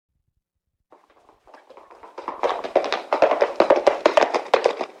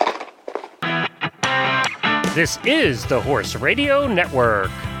This is the Horse Radio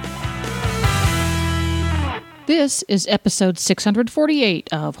Network. This is episode 648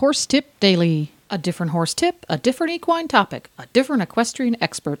 of Horse Tip Daily. A different horse tip, a different equine topic, a different equestrian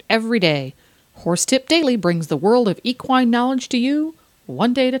expert every day. Horse Tip Daily brings the world of equine knowledge to you,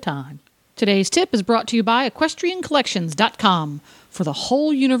 one day at a time. Today's tip is brought to you by EquestrianCollections.com for the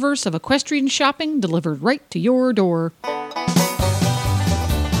whole universe of equestrian shopping delivered right to your door.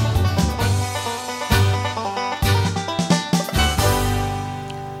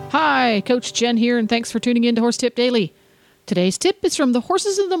 Hi, Coach Jen here, and thanks for tuning in to Horse Tip Daily. Today's tip is from the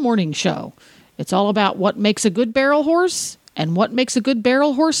Horses in the Morning show. It's all about what makes a good barrel horse and what makes a good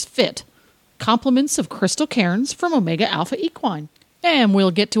barrel horse fit. Compliments of Crystal Cairns from Omega Alpha Equine. And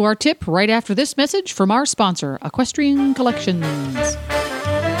we'll get to our tip right after this message from our sponsor, Equestrian Collections.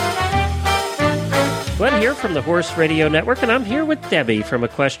 Glenn here from the Horse Radio Network, and I'm here with Debbie from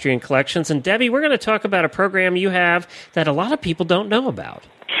Equestrian Collections. And Debbie, we're going to talk about a program you have that a lot of people don't know about.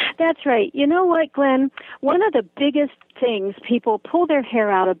 That's right. You know what, Glenn? One of the biggest things people pull their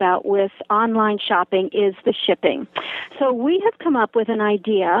hair out about with online shopping is the shipping. So we have come up with an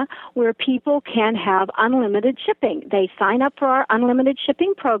idea where people can have unlimited shipping. They sign up for our unlimited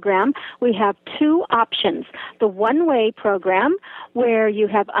shipping program. We have two options. The one-way program, where you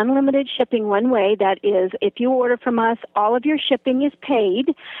have unlimited shipping one way. That is, if you order from us, all of your shipping is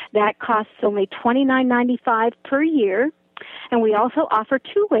paid. That costs only $29.95 per year. And we also offer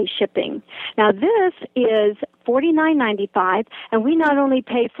two-way shipping. Now, this is $49.95, and we not only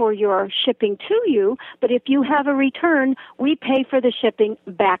pay for your shipping to you, but if you have a return, we pay for the shipping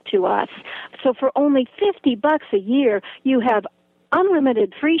back to us. So for only $50 a year, you have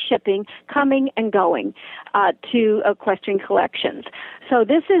unlimited free shipping coming and going to Equestrian Collections. So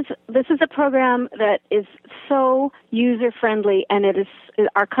this is a program that is so user friendly, and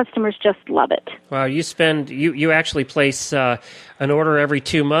our customers just love it. Wow, you actually place an order every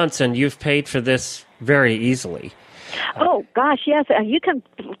 2 months, and you've paid for this very easily. Oh, gosh, yes. You can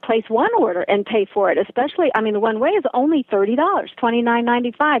place one order and pay for it, especially, the one way is only $30,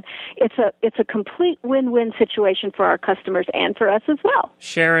 $29.95. It's a complete win-win situation for our customers and for us as well.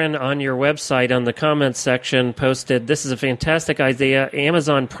 Sharon, on your website, on the comments section, posted, "This is a fantastic idea.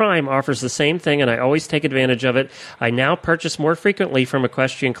 Amazon Prime offers the same thing, and I always take advantage of it. I now purchase more frequently from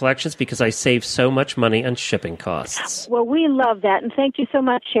Equestrian Collections because I save so much money on shipping costs." Well, we love that, and thank you so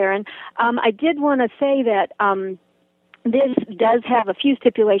much, Sharon. I did want to say that this does have a few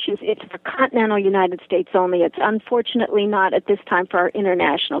stipulations. It's for continental United States only. It's unfortunately not at this time for our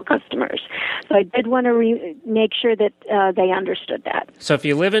international customers. So I did want to make sure that they understood that. So if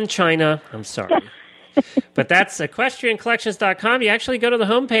you live in China, I'm sorry. But that's EquestrianCollections.com. You actually go to the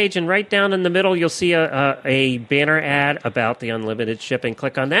homepage, and right down in the middle, you'll see a banner ad about the unlimited shipping.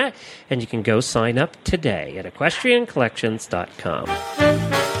 Click on that, and you can go sign up today at EquestrianCollections.com.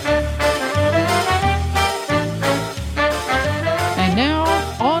 And now,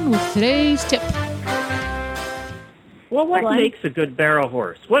 on with today's tip. Well, what makes a good barrel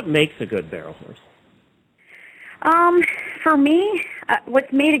horse? What makes a good barrel horse? For me,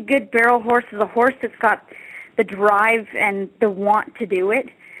 what's made a good barrel horse is a horse that's got the drive and the want to do it.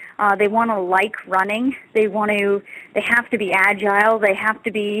 They want to like running. They have to be agile. They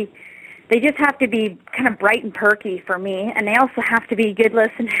just have to be kind of bright and perky for me. And they also have to be good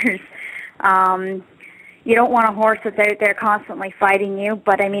listeners. You don't want a horse that's out there constantly fighting you,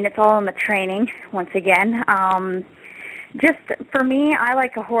 but it's all in the training, once again. Just for me, I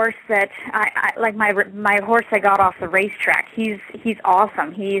like a horse that I like my horse I got off the racetrack. He's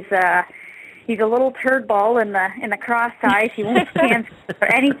awesome. He's a little turd ball in the cross ties. He won't stand for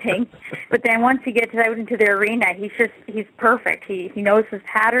anything. But then once he gets out into the arena, he's perfect. He knows his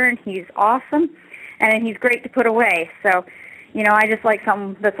pattern. He's awesome, and then he's great to put away. So, I just like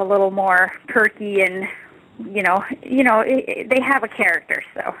something that's a little more perky and they have a character.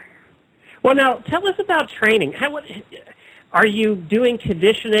 So. Well, now tell us about training. Are you doing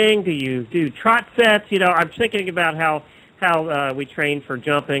conditioning? Do you do trot sets? I'm thinking about how we train for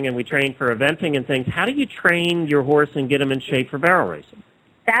jumping and we train for eventing and things. How do you train your horse and get him in shape for barrel racing?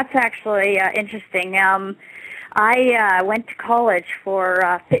 That's actually interesting. I went to college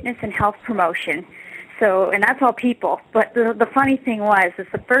for fitness and health promotion, and that's all people. But the funny thing is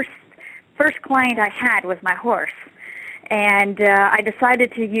the first client I had was my horse. And I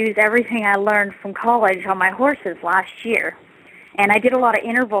decided to use everything I learned from college on my horses last year. And I did a lot of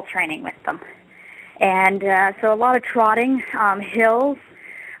interval training with them. And so a lot of trotting, hills,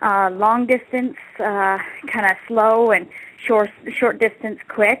 long distance, kind of slow, and short distance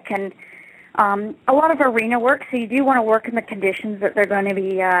quick. And a lot of arena work, so you do want to work in the conditions that they're going to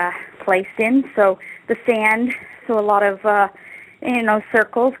be placed in. So the sand, so a lot of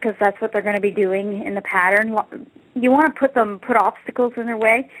circles, because that's what they're going to be doing in the pattern. You want to put obstacles in their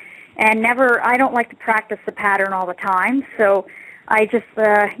way, and I don't like to practice the pattern all the time, so I just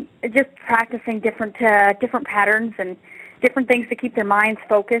practicing different patterns and different things to keep their minds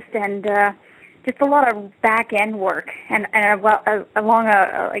focused, and just a lot of back end work, and a lot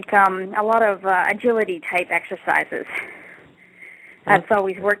of agility type exercises. That's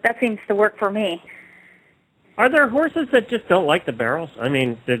always worked. That seems to work for me. Are there horses that just don't like the barrels? I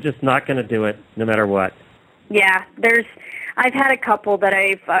mean, they're just not going to do it no matter what. Yeah, I've had a couple that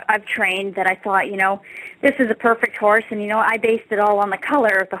I've trained that I thought, this is a perfect horse, and I based it all on the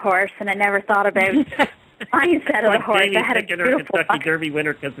color of the horse, and I never thought about mindset of the horse. I had a beautiful Kentucky Derby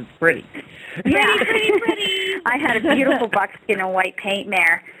winner because it's pretty. Yeah, pretty. I had a beautiful buckskin and white paint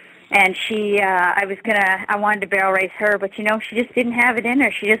mare, and I wanted to barrel race her, but she just didn't have it in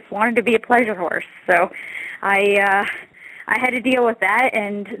her. She just wanted to be a pleasure horse. So I had to deal with that,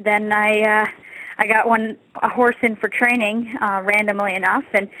 and then I got a horse in for training randomly enough,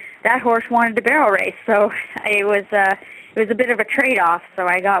 and that horse wanted to barrel race. So it was a bit of a trade-off. So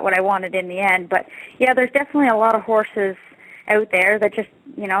I got what I wanted in the end. But yeah, there's definitely a lot of horses out there that just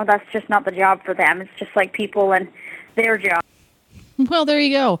that's just not the job for them. It's just like people and their job. Well, there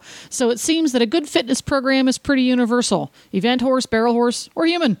you go. So it seems that a good fitness program is pretty universal. Event horse, barrel horse, or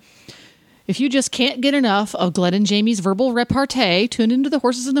human. If you just can't get enough of Glenn and Jamie's verbal repartee, tune into the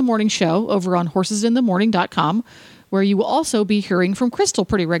Horses in the Morning show over on horsesinthemorning.com, where you will also be hearing from Crystal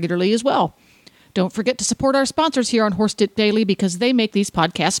pretty regularly as well. Don't forget to support our sponsors here on Horse Tip Daily, because they make these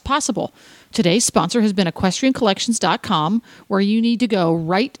podcasts possible. Today's sponsor has been EquestrianCollections.com, where you need to go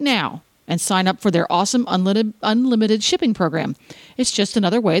right now and sign up for their awesome unlimited shipping program. It's just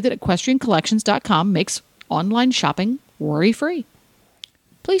another way that EquestrianCollections.com makes online shopping worry-free.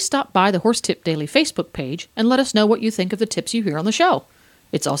 Please stop by the Horse Tip Daily Facebook page and let us know what you think of the tips you hear on the show.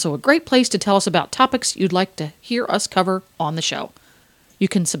 It's also a great place to tell us about topics you'd like to hear us cover on the show. You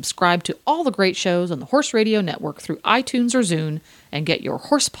can subscribe to all the great shows on the Horse Radio Network through iTunes or Zune and get your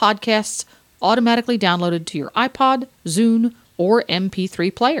horse podcasts automatically downloaded to your iPod, Zune, or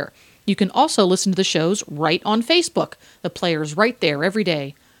MP3 player. You can also listen to the shows right on Facebook. The player's right there every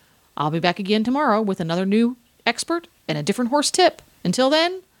day. I'll be back again tomorrow with another new expert and a different horse tip. Until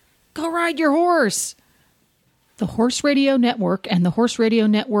then, go ride your horse. The Horse Radio Network and the Horse Radio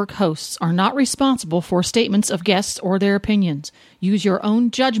Network hosts are not responsible for statements of guests or their opinions. Use your own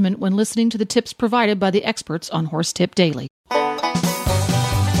judgment when listening to the tips provided by the experts on Horse Tip Daily.